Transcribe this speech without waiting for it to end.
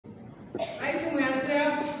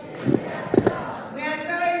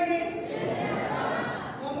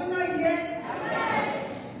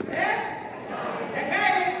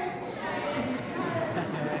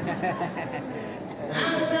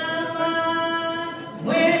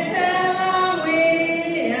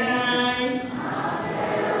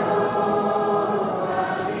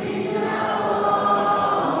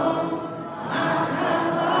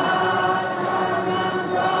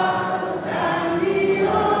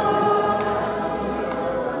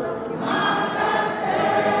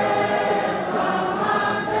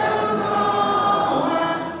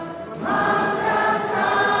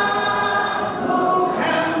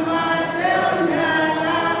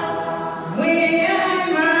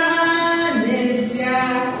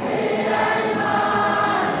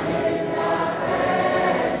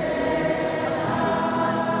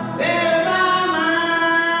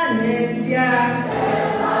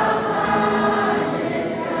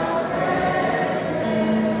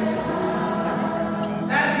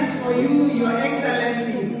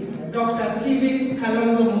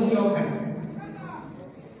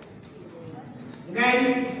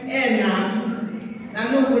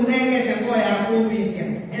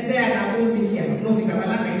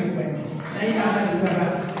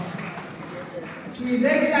To His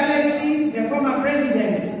Excellency, the former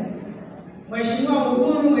President,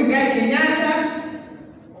 Uhuru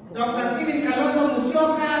Dr. Stephen Kalonzo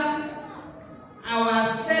Musyoka, our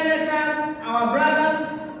senators, our brothers,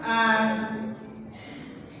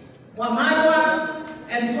 Wamarwa,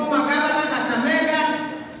 and former Governor Kakamega,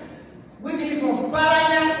 Wycliffe of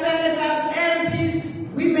Paranya, senators,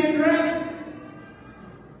 MPs, women reps,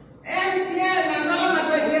 MCA, and all of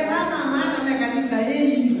the Mama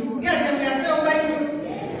mechanism. Yes, we are still fighting.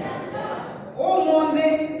 Oh,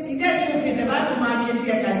 Monday, is that you get about to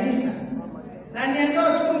Magia Kanisa? Na niendo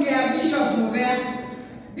tungia Bishop Muvea,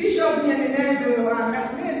 Bishop Nyenezo wanga,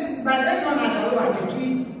 but that's not at all.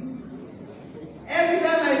 Every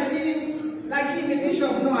time I see lakini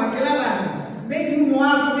Bishop no akelaba, make you more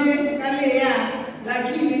kalea,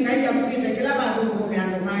 lakini kaya kupita kelaba ndo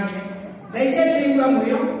kumeando make. Na ije tingwa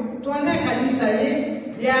moyo, tuone kanisa ye,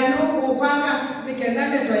 ya no kupanga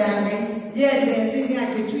nikendane to yangai, yende ndini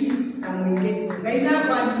akitui na mwingi. Na ina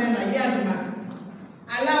kwa zimena yazima.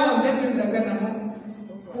 Allow them to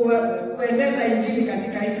kuendeleza injili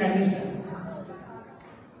katika hii kanisa.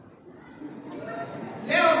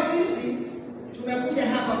 Leo sisi tumekuja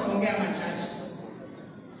hapa kuongea machache.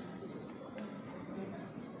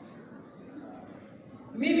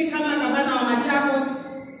 Mimi kama gavana wa Machakos,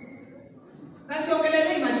 na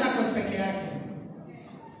siongelelei Machakos peke yake.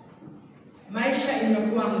 Maisha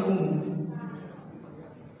imekuwa ngumu.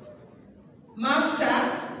 Mafuta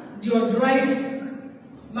ndio drive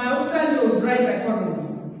economy.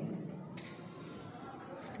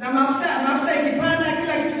 Na mafuta ikipanda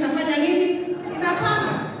kila kitu inafanya nini?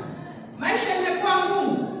 Inapanda. Maisha imekuwa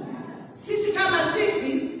ngumu. Sisi kama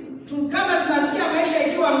tunasikia maisha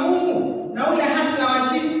ikiwa ngumu na ule hafla wa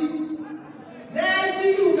chini.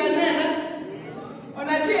 ICU kanena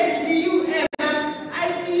ona HPU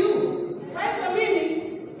ICU. Kwa hivyo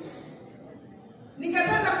mimi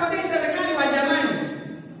ningependa kwa serikali wa jamani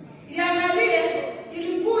iangalie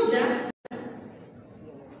ilikuja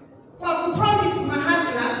kwa kupromise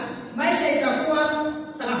mahafla maisha itakuwa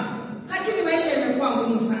salama, lakini maisha imekuwa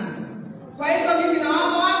ngumu sana. Kwa hivyo mimi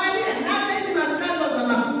naomba waangalie na hata hizi maskando za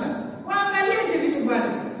mafuta, waangalie hivi vitu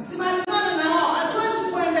bwana, simalizane na hao.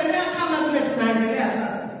 Hatuwezi kuendelea kama vile tunaendelea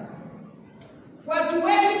sasa. Watu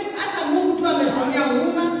wengi hata Mungu tu ametuonea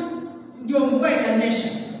huruma ndio mvua ikanyesha.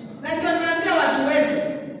 Na ndio naambia watu wetu,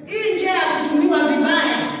 hii njia ya kutumiwa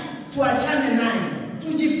vibaya tuachane nayo.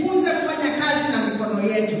 Tujifunze kufanya kazi na mikono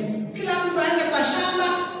yetu. Kila mtu aende kwa shamba,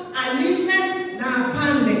 alime na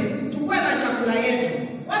apande. Tukue na chakula yetu.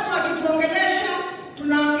 Watu wakituongelesha,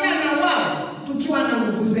 tunaongea na wao tukiwa na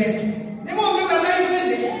nguvu zetu. Nemo mbiga mbele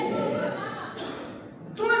twende.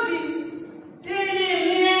 Tudi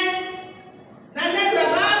tiye na nenda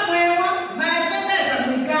ba mwewa maetebeza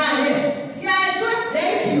mwikale. Siaitwe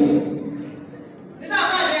dei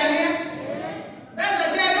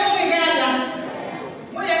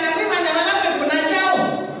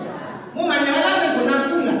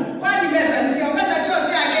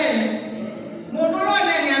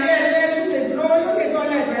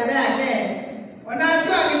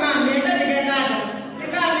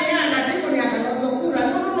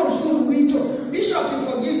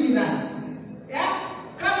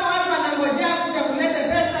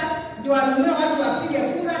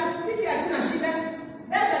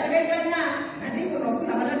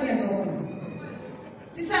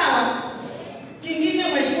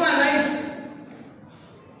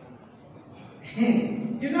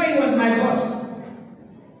You know, he was my boss.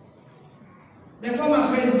 The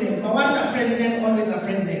former president, but once a president, always a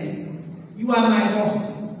president. You are my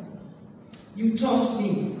boss. You taught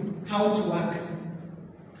me how to work.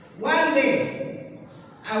 One day,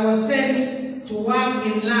 I was sent to work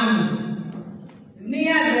in Lamu,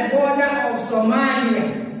 near the border of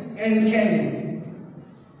Somalia and Kenya.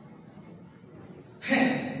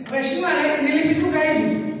 Mheshimiwa Rais, nilipituka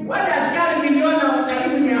hivi, wale askari niliona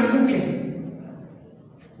karibu nianguke.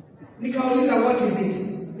 Nikauliza what is it?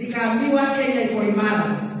 Nikaambiwa Kenya iko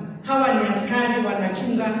imara. Hawa ni askari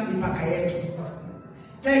wanachunga mipaka yetu.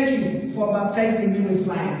 Thank you for baptizing me with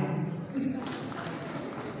fire.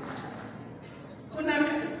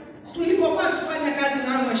 Tulipokuwa tukifanya kazi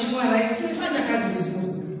na Mheshimiwa Rais, tulifanya kazi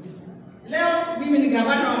vizuri. Leo mimi ni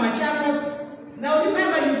gavana wa Machakos. Now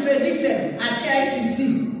remember, you predicted at KICC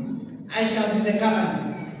I shall be the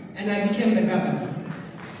governor, and I became the governor.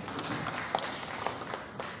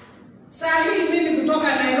 Saa hii mimi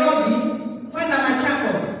kutoka Nairobi kwenda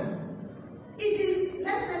Machakos, it is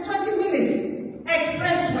less than 20 minutes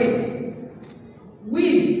expressway.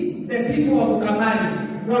 We, the people of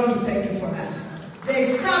Ukambani, want to thank you for that. There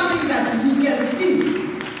is something that you can see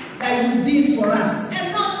that you did for us,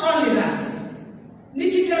 and not only that.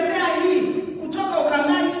 Nikitembea hii kutoka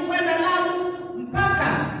Ukambani kwenda Lamu mpaka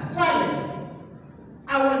Kwale,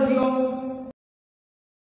 I was your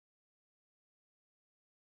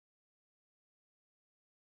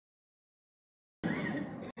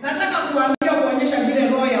nataka kuambia kuonyesha vile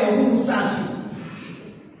roho ya Uhuru safi.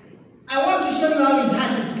 I want to show you how his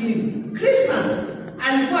heart is clean. Christmas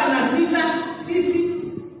alikuwa anatuita sisi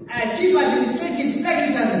chief administrative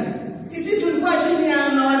secretary. Sisi tulikuwa chini ya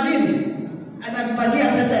mawaziri. Anatupatia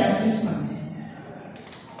pesa ya Christmas.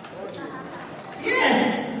 Yes,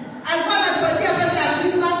 alikuwa anatupatia pesa ya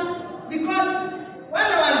Christmas because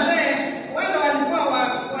wale walikuwa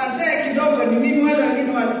wazee kidogo ni mimi, wale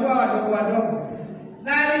wengine walikuwa wadogo.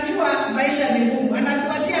 Na alijua maisha ni ngumu.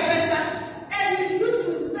 Anatupatia pesa and we used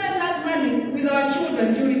to spend that money with our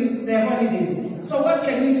children during their holidays. So what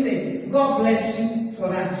can we say? God bless you for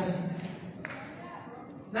that.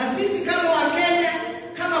 Na sisi kama wa Kenya,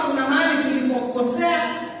 kama kuna mahali tulikokosea,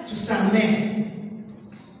 tusamehe.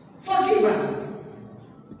 Forgive us.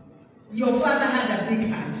 Your father had a big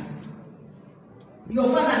heart. Your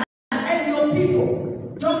father and your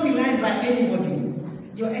people. Don't be lied by anybody.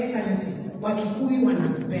 Your Excellency, Wakikuyu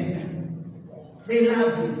wanakupenda. They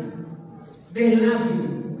love you. They love you.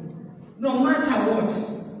 No matter what.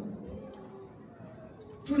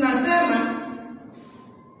 Tunasema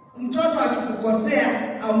mtoto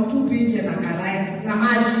akikukosea au mtupi nje na karai na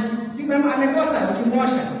maji. Si kama amekosa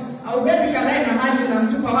ukimosha au bebi karai na maji na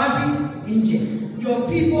mtupa wapi? Nje. Your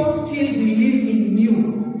people still believe in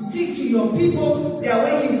you. Stick to your people. They are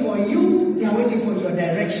waiting for you. They are waiting for your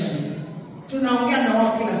direction. Tunaongea na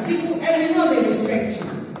wao kila siku and we know they respect you.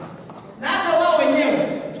 Na hata wao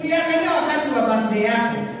wenyewe tuliangalia wakati wa birthday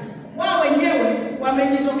yako. Wao wenyewe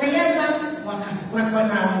wamejitokeleza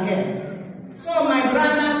wanaongea. So my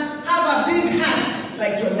brother, have a big heart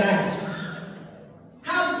like your dad.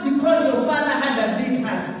 Because your father had a big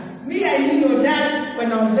heart. Me, I knew your dad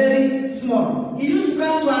when I was very small. He used to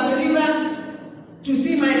come to our river to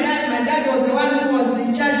see my dad. My dad was the one who was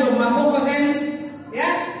in charge of Makoko then.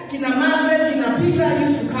 Yeah? Kina Margaret, Kina Peter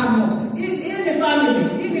used to come home. In the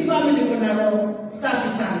family kuna roho safi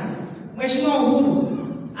sana. Mheshimiwa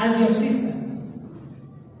Uhuru, as your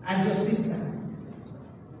sister,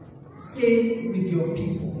 stay with your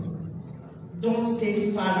people. Don't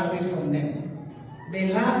stay far away from them.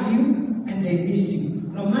 They love you and they miss you.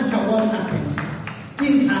 No matter what happened,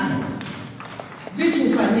 things happen. Vitu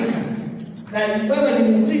hufanyika. Na wewe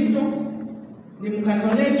ni Mkristo, ni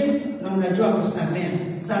Mkatoliki na unajua kusamea.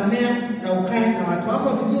 Samea na ukae na watu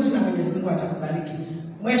wako vizuri na Mwenyezi Mungu atakubariki.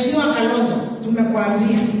 Mheshimiwa Kalonzo,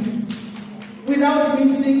 tumekuambia without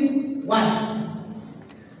missing words.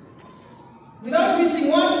 Without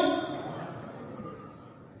missing what?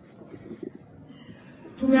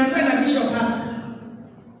 Tumeambia na Bishop hapa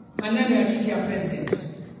maneno ya kiti ya president.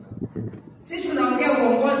 Sisi tunaongea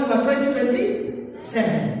uongozi wa 2027.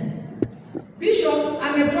 Bishop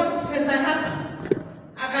ameprofesa hapa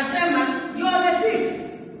akasema you are the fifth.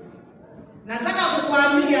 Nataka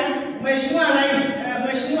kukuambia Mheshimiwa Rais,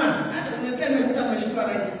 Mheshimiwa, hata tunasikia nimekuta Mheshimiwa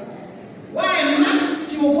Rais. Wema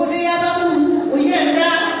kiukuzi ya babu uyenda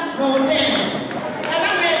na hotel.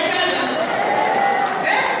 Kalamu ya siasa.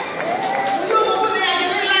 Huyo mkuzi ya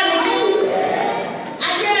kibela ni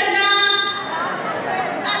agenda.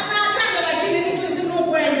 Nataka lakini vitu zinu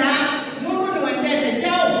kwenda Mungu ni wendete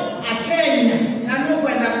chao Kenya na Mungu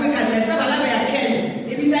kwenda kuika nimesema labda ya Kenya.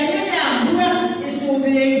 Ibida ile ya mbua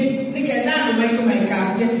nisumbie nikendana maitu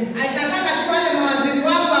maikabye. Aitataka tu wale mawaziri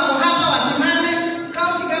wako wako hapa wasimame,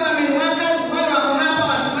 county government workers wale wako hapa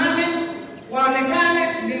wasimame, waonekane.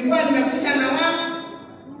 Nilikuwa nimekucha na wao.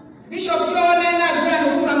 Bishop Tone na kwa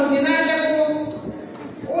hukuma mzinaje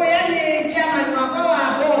ku yani chairman wa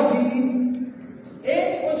board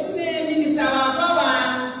usune minister wa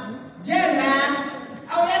gender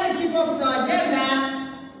au yani chief officer wa gender,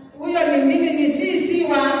 huyo ni CC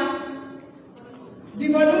wa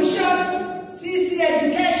devolution, CC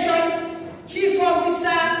education, chief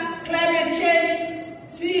officer climate change,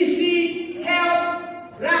 CC health,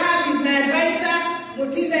 Rahab is my advisor,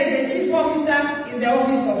 Mutinda is the chief officer in the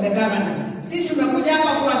office of the governor. Sisi tumekuja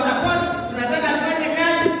hapa kwa support, tunataka